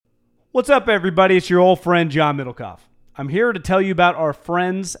What's up, everybody? It's your old friend, John Middlecoff. I'm here to tell you about our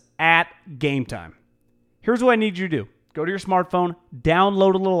friends at Game Time. Here's what I need you to do. Go to your smartphone,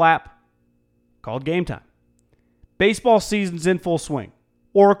 download a little app called Game Time. Baseball season's in full swing.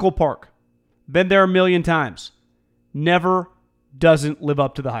 Oracle Park. Been there a million times. Never doesn't live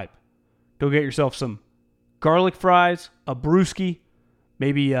up to the hype. Go get yourself some garlic fries, a brewski,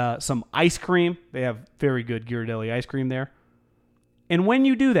 maybe some ice cream. They have very good Ghirardelli ice cream there. And when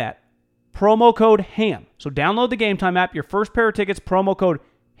you do that, promo code HAM. So download the Game Time app. Your first pair of tickets, promo code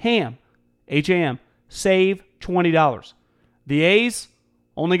HAM, H-A-M, save $20. The A's,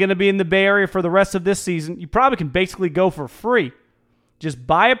 only going to be in the Bay Area for the rest of this season. You probably can basically go for free. Just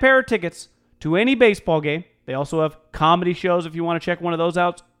buy a pair of tickets to any baseball game. They also have comedy shows if you want to check one of those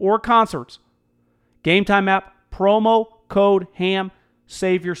out, or concerts. Game Time app, promo code HAM,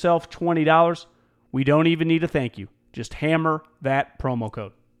 save yourself $20. We don't even need a thank you. Just hammer that promo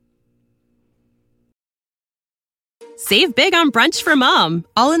code. Save big on brunch for mom,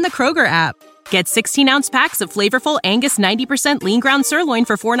 all in the Kroger app. Get 16-ounce packs of flavorful Angus 90% lean ground sirloin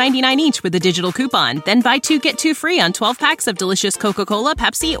for $4.99 each with a digital coupon. Then buy 2, get 2 free on 12 packs of delicious Coca-Cola,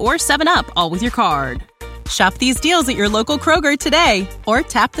 Pepsi, or 7-Up, all with your card. Shop these deals at your local Kroger today, or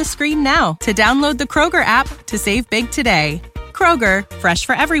tap the screen now to download the Kroger app to save big today. Kroger, fresh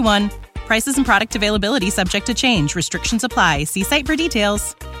for everyone. Prices and product availability subject to change. Restrictions apply. See site for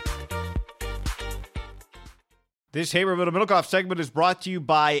details. This Haber Middlecoff segment is brought to you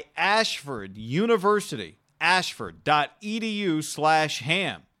by Ashford University.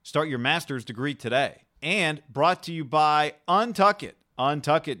 Ashford.edu/ham. Start your master's degree today. And brought to you by Untuckit.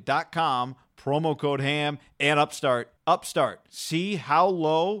 Untuckit.com. Promo code HAM and Upstart. Upstart. See how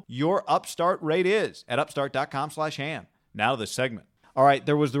low your Upstart rate is at upstart.com/ham. Now to the segment. All right,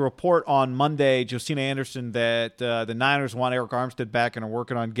 there was the report on Monday, Josina Anderson, that the Niners want Eric Armstead back and are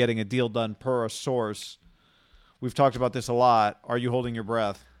working on getting a deal done per a source. We've talked about this a lot. Are you holding your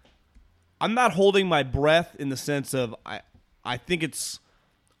breath? I'm not holding my breath in the sense of I think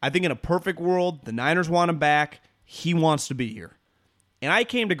in a perfect world, the Niners want him back. He wants to be here. And I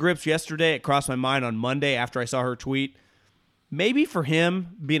came to grips yesterday. It crossed my mind on Monday after I saw her tweet. Maybe for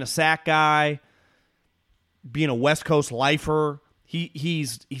him, being a sack guy, being a West Coast lifer,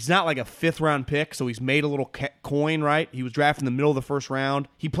 he's not like a fifth-round pick, so he's made a little coin, right? He was drafted in the middle of the first round.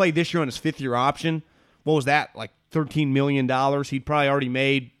 He played this year on his fifth-year option. What was that, like $13 million? He'd probably already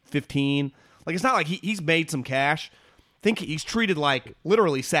made 15. Like, it's not like he's made some cash. I think he's treated like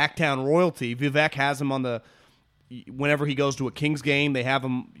literally Sacktown royalty. Vivek has him on the whenever he goes to a Kings game, they have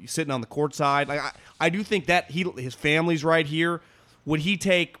him sitting on the court side. Like I do think that his family's right here. Would he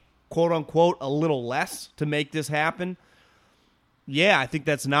take, quote unquote, a little less to make this happen? Yeah, I think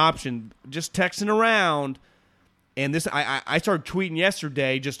that's an option. Just texting around. And this, I started tweeting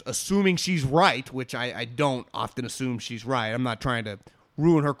yesterday, just assuming she's right, which I don't often assume she's right. I'm not trying to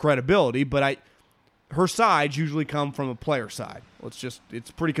ruin her credibility, but her sides usually come from a player side. It's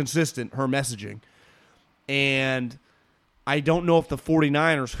pretty consistent, her messaging. And I don't know if the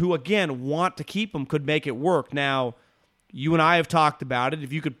 49ers, who again want to keep him, could make it work. Now, you and I have talked about it.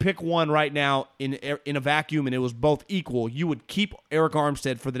 If you could pick one right now in a vacuum and it was both equal, you would keep Eric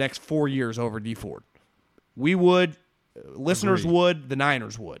Armstead for the next 4 years over Dee Ford. We would, listeners Agreed. would, the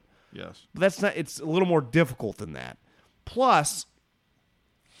Niners would. Yes. But that's not. It's a little more difficult than that. Plus,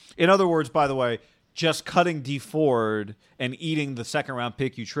 in other words, by the way, just cutting Dee Ford and eating the second-round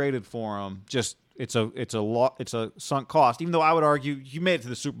pick you traded for him, it's a sunk cost. Even though I would argue you made it to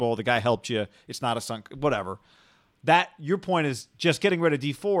the Super Bowl, the guy helped you. It's not a sunk, whatever. That your point is just getting rid of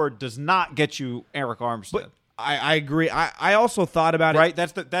Dee Ford does not get you Eric Armstead. but I agree. I also thought about right?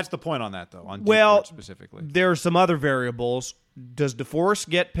 it. That's the point on that, though, on Dee Well, Ford specifically. there are some other variables. Does DeForest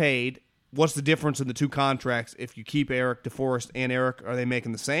get paid? What's the difference in the two contracts? If you keep Eric, DeForest, and Eric, are they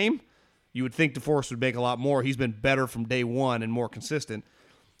making the same? You would think DeForest would make a lot more. He's been better from day one and more consistent.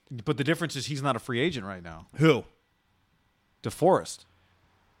 But the difference is he's not a free agent right now. Who? DeForest.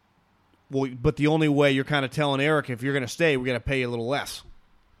 Well, but the only way you're kind of telling Eric, if you're going to stay, we're going to pay you a little less.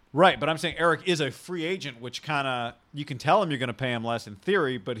 Right, but I'm saying Eric is a free agent, which kind of you can tell him you're going to pay him less in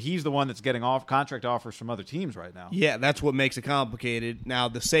theory, but he's the one that's getting off contract offers from other teams right now. Yeah, that's what makes it complicated. Now,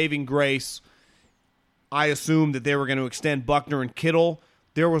 the saving grace, I assumed that they were going to extend Buckner and Kittle.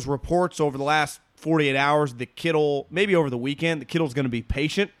 There was reports over the last 48 hours that Kittle, maybe over the weekend, that Kittle's going to be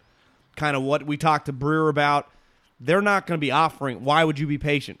patient. Kind of what we talked to Breer about. They're not going to be offering. Why would you be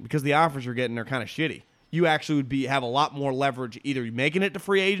patient? Because the offers you're getting are kind of shitty. You actually would have a lot more leverage either making it to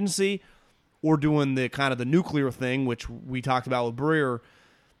free agency or doing the kind of the nuclear thing, which we talked about with Breer,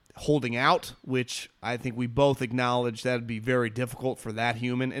 holding out, which I think we both acknowledge that would be very difficult for that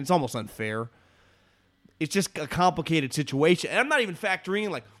human, and it's almost unfair. It's just a complicated situation. And I'm not even factoring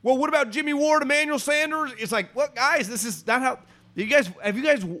in, like, well, what about Jimmy Ward, Emmanuel Sanders? It's like, well, guys, this is not how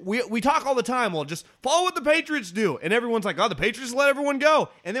we talk all the time. Well, just follow what the Patriots do. And everyone's like, oh, the Patriots let everyone go.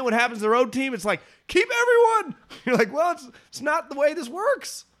 And then what happens to their road team? It's like, keep everyone. You're like, well, it's not the way this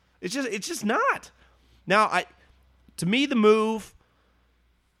works. It's just not. Now, to me, the move,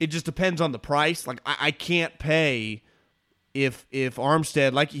 it just depends on the price. Like, I can't pay if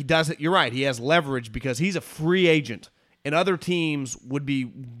Armstead, like he does it, you're right, he has leverage because he's a free agent, and other teams would be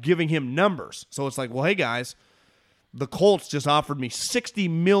giving him numbers. So it's like, well, hey, guys, the Colts just offered me $60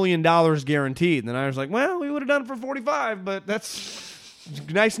 million guaranteed. And then I was like, well, we would have done it for 45, but that's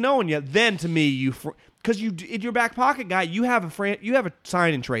nice knowing you. Then to me, because you in your back pocket, guy, you have a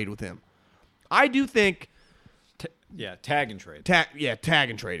sign and trade with him. I do think. Tag and trade. Tag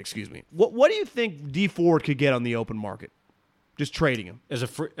and trade. Excuse me. What do you think D Ford could get on the open market? Just trading him as a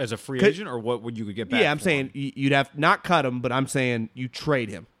free agent, or what would you get back? Yeah, I'm saying you'd have not cut him, but I'm saying you trade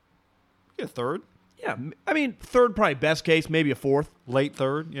him. Yeah, third. Yeah, I mean third, probably best case, maybe a fourth, late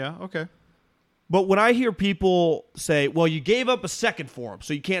third. Yeah, okay. But when I hear people say, "Well, you gave up a second for him,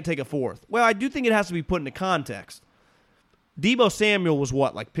 so you can't take a fourth," well, I do think it has to be put into context. Deebo Samuel was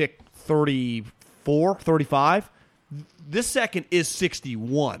what, like pick 34, 35? This second is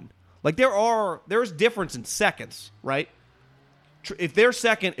 61. Like there's difference in seconds, right? If they're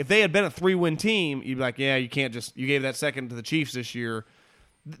second, if they had been a 3-win team, you'd be like, yeah, you gave that second to the Chiefs this year.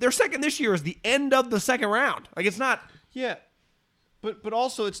 Their second this year is the end of the second round. Like it's not. Yeah, but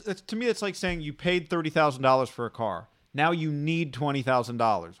also it's to me it's like saying you paid $30,000 for a car. Now you need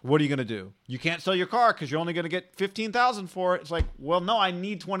 $20,000. What are you going to do? You can't sell your car because you're only going to get $15,000 for it. It's like, well, no, I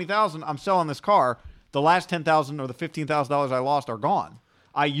need $20,000. I'm selling this car. The last $10,000 or the $15,000 I lost are gone.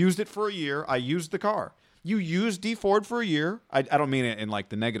 I used it for a year. I used the car. You used D Ford for a year. I don't mean it in like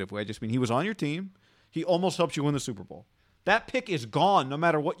the negative way. I just mean he was on your team. He almost helped you win the Super Bowl. That pick is gone no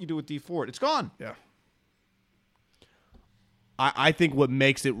matter what you do with D Ford. It's gone. Yeah. I think what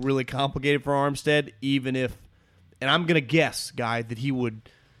makes it really complicated for Armstead, even if, and I'm going to guess, guy, that he would,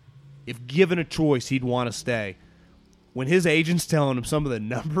 if given a choice, he'd want to stay. When his agent's telling him some of the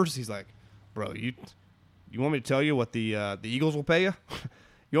numbers, he's like, bro, you want me to tell you what the Eagles will pay you?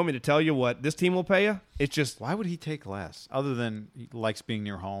 You want me to tell you what this team will pay you? It's just, why would he take less? Other than he likes being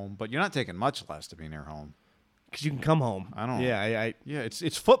near home, but you're not taking much less to be near home. Because you can come home. I don't know. Yeah, yeah.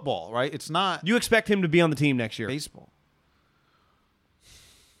 It's football, right? It's not. You expect him to be on the team next year? Baseball.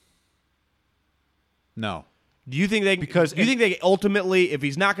 No. Do you think they ultimately, if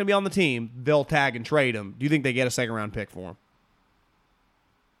he's not going to be on the team, they'll tag and trade him? Do you think they get a second round pick for him?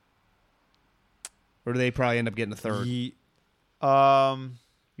 Or do they probably end up getting a third?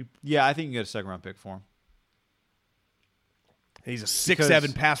 Yeah, I think you can get a second round pick for him. He's a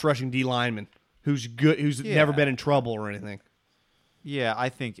 6'7" pass rushing D lineman who's good, who's never been in trouble or anything. Yeah, I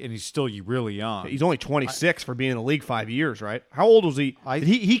think, and he's still really young. He's only 26 for being in the league 5 years, right? How old was he?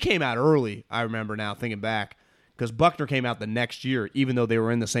 He came out early, I remember now, thinking back, because Buckner came out the next year, even though they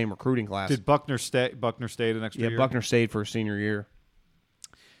were in the same recruiting class. Did Buckner stay? Buckner stayed the next year? Yeah, Buckner stayed for his senior year.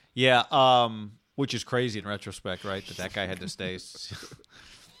 Yeah, which is crazy in retrospect, right? That guy had to stay.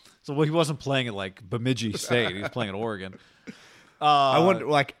 So he wasn't playing at like Bemidji State. He was playing at Oregon. I wonder,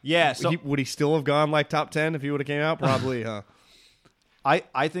 like, yeah. So would he still have gone like top 10 if he would have came out? Probably, huh?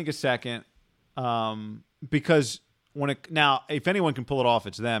 I think a second, because now if anyone can pull it off,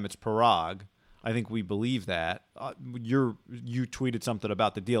 it's them. It's Parag. I think we believe that. You tweeted something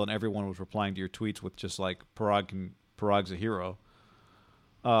about the deal, and everyone was replying to your tweets with just like Parag's a hero.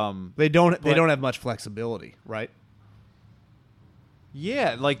 They don't have much flexibility, right?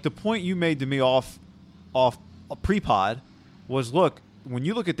 Yeah, like the point you made to me off a pre-pod was, look, when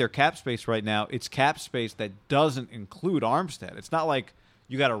you look at their cap space right now, it's cap space that doesn't include Armstead. It's not like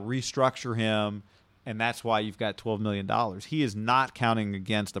you got to restructure him, and that's why you've got $12 million. He is not counting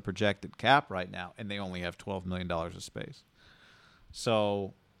against the projected cap right now, and they only have $12 million of space.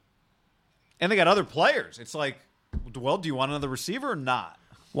 So, and they got other players. It's like, well, do you want another receiver or not?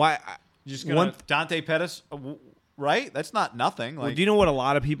 Why? You just gonna Dante Pettis, right? That's not nothing. Like, well, do you know what a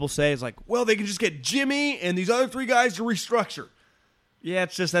lot of people say is like, well, they can just get Jimmy and these other three guys to restructure. Yeah,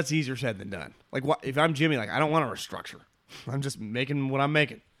 it's just that's easier said than done. Like, if I'm Jimmy, like I don't want to restructure. I'm just making what I'm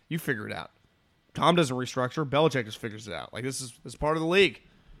making. You figure it out. Tom doesn't restructure. Belichick just figures it out. Like this is part of the league.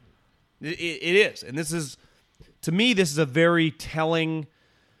 It is, and this is, to me, this is a very telling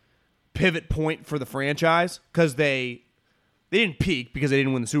pivot point for the franchise because they they didn't peak because they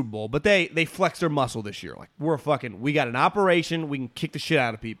didn't win the Super Bowl, but they flexed their muscle this year. Like, we got an operation, we can kick the shit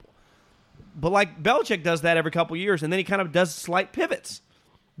out of people. But like Belichick does that every couple years, and then he kind of does slight pivots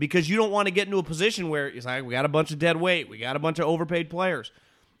because you don't want to get into a position where it's like, we got a bunch of dead weight, we got a bunch of overpaid players.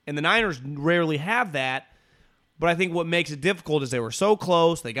 And the Niners rarely have that, but I think what makes it difficult is they were so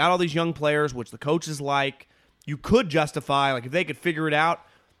close, they got all these young players, which the coaches like. You could justify, like if they could figure it out,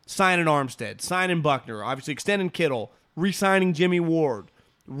 signing Armstead, signing Buckner, obviously extending Kittle, re-signing Jimmy Ward,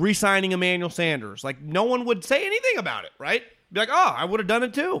 re-signing Emmanuel Sanders. Like, no one would say anything about it, right? Be like, oh, I would have done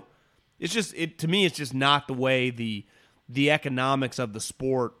it too. It's just, to me, it's just not the way the economics of the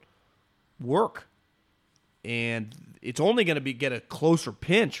sport work. And it's only going to get a closer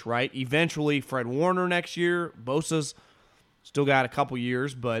pinch, right? Eventually, Fred Warner next year. Bosa's still got a couple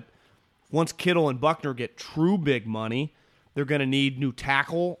years, but once Kittle and Buckner get true big money, they're going to need new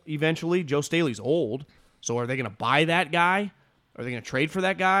tackle eventually. Joe Staley's old, so are they going to buy that guy? Are they going to trade for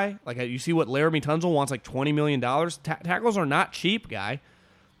that guy? Like, you see what Laramie Tunsil wants, like $20 million. Tackles are not cheap, guy.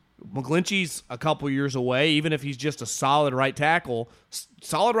 McGlinchey's a couple years away, even if he's just a solid right tackle.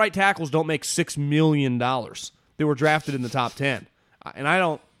 Solid right tackles don't make $6 million. They were drafted in the top 10. And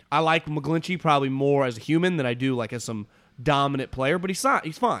I like McGlinchey probably more as a human than I do like as some dominant player, but he's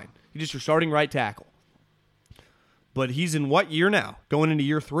fine. He's just your starting right tackle. But he's in what year now? Going into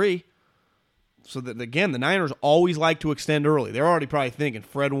year 3. So that, again, the Niners always like to extend early. They're already probably thinking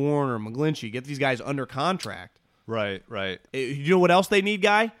Fred Warner, McGlinchey, get these guys under contract. Right. You know what else they need,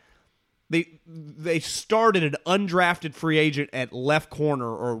 guy? They started an undrafted free agent at left corner,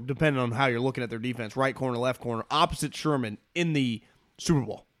 or depending on how you're looking at their defense, right corner, left corner, opposite Sherman in the Super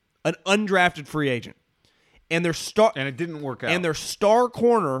Bowl. An undrafted free agent. And it didn't work out. And their star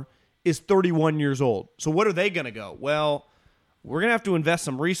corner is 31 years old. So what are they going to go? Well, we're going to have to invest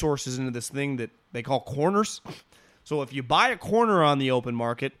some resources into this thing that they call corners. So if you buy a corner on the open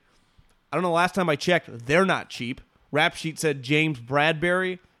market, I don't know, last time I checked, they're not cheap. Rap Sheet said James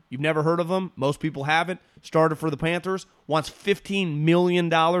Bradbury, you've never heard of him, most people haven't, started for the Panthers, wants $15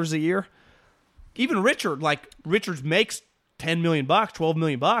 million a year. Even Richards makes $10 million, $12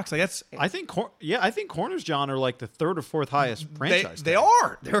 million. Like that's, I think corners, John, are like the third or fourth highest franchise. They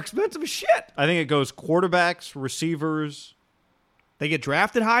are. They're expensive as shit. I think it goes quarterbacks, receivers. They get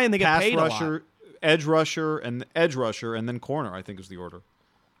drafted high and they get paid rusher, a lot. edge rusher, and then corner. I think is the order.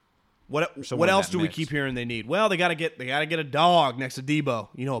 What else do we keep hearing they need? Well, they got to get a dog next to Debo.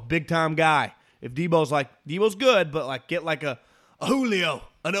 You know, a big time guy. If Debo's good, but like get like a Julio,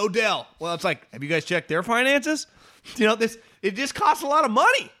 an Odell. Well, it's like, have you guys checked their finances? You know, it just costs a lot of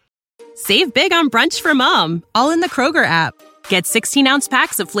money. Save big on brunch for mom, all in the Kroger app. Get 16-ounce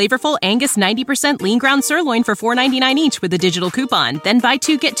packs of flavorful Angus 90% lean ground sirloin for $4.99 each with a digital coupon. Then buy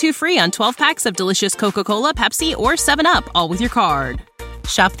 2, get 2 free on 12 packs of delicious Coca-Cola, Pepsi, or 7-Up, all with your card.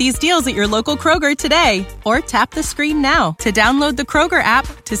 Shop these deals at your local Kroger today, or tap the screen now to download the Kroger app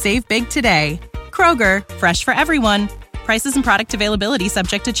to save big today. Kroger, fresh for everyone. Prices and product availability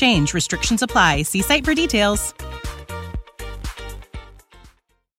subject to change. Restrictions apply. See site for details.